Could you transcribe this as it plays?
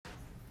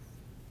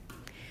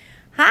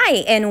Hi,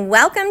 and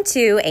welcome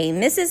to a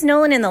Mrs.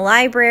 Nolan in the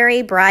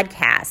Library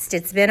broadcast.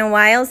 It's been a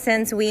while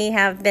since we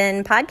have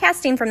been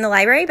podcasting from the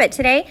library, but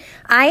today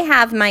I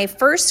have my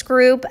first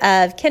group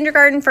of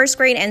kindergarten, first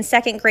grade, and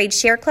second grade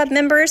Share Club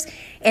members,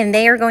 and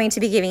they are going to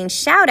be giving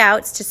shout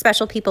outs to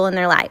special people in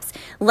their lives.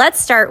 Let's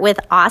start with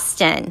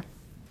Austin.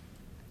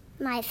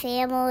 My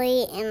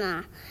family,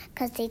 and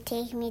because they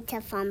take me to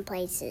fun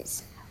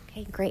places.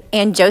 Okay, great.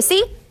 And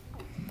Josie?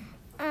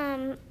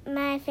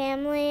 My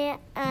family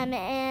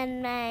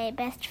and my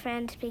best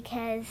friends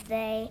because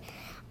they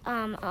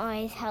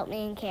always help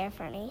me and care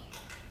for me.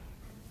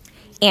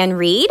 And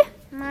Reed?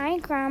 My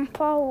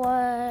grandpa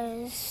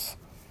was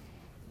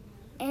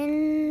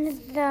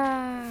in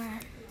the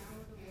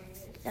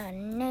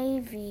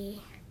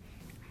Navy.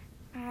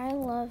 I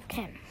loved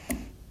him.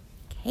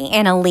 Okay,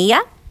 and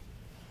Aaliyah?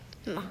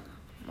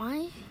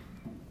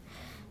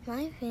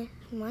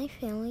 My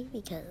family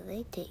because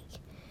they take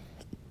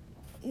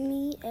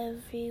me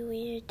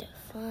everywhere to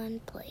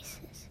fun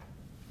places.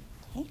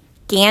 Okay.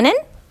 Gannon?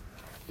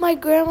 My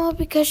grandma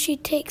because she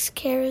takes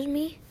care of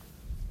me.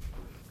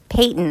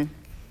 Peyton?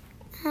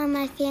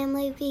 My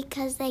family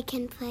because they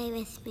can play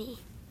with me.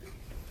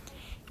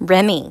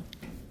 Remy?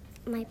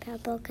 My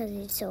papa because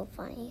he's so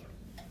funny.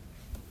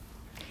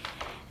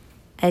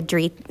 A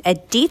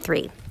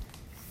D3?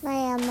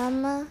 My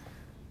mama,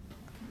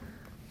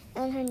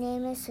 and her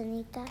name is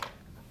Sunita.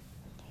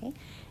 Okay.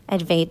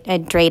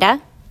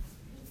 Dreda?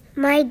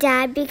 My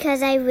dad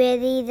because I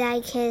really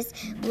like his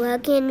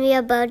work and we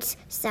are both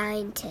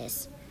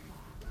scientists.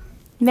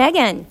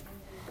 Megan?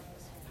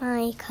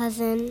 My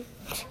cousin.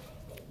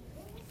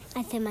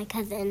 I said my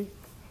cousin.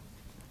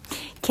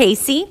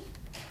 Casey?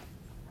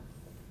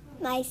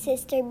 My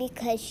sister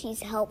because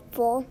she's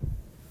helpful.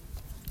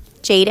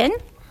 Jaden?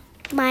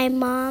 My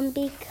mom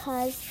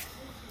because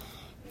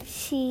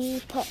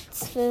she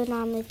puts food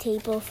on the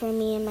table for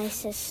me and my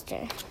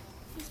sister.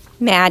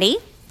 Maddie?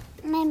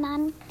 My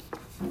mom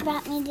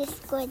brought me to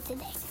school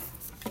today.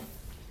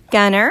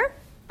 Gunnar?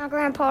 My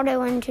grandpa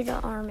went to the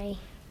army.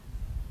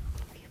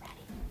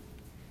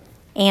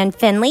 And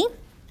Finley?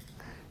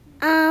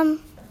 My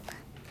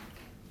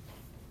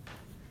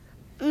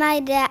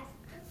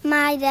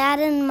dad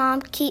and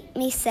mom keep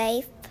me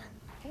safe.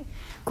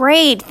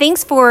 Great.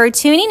 Thanks for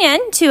tuning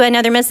in to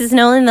another Mrs.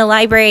 Nolan in the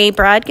Library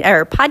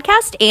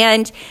podcast.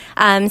 And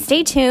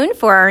stay tuned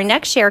for our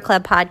next Share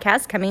Club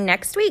podcast coming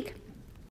next week.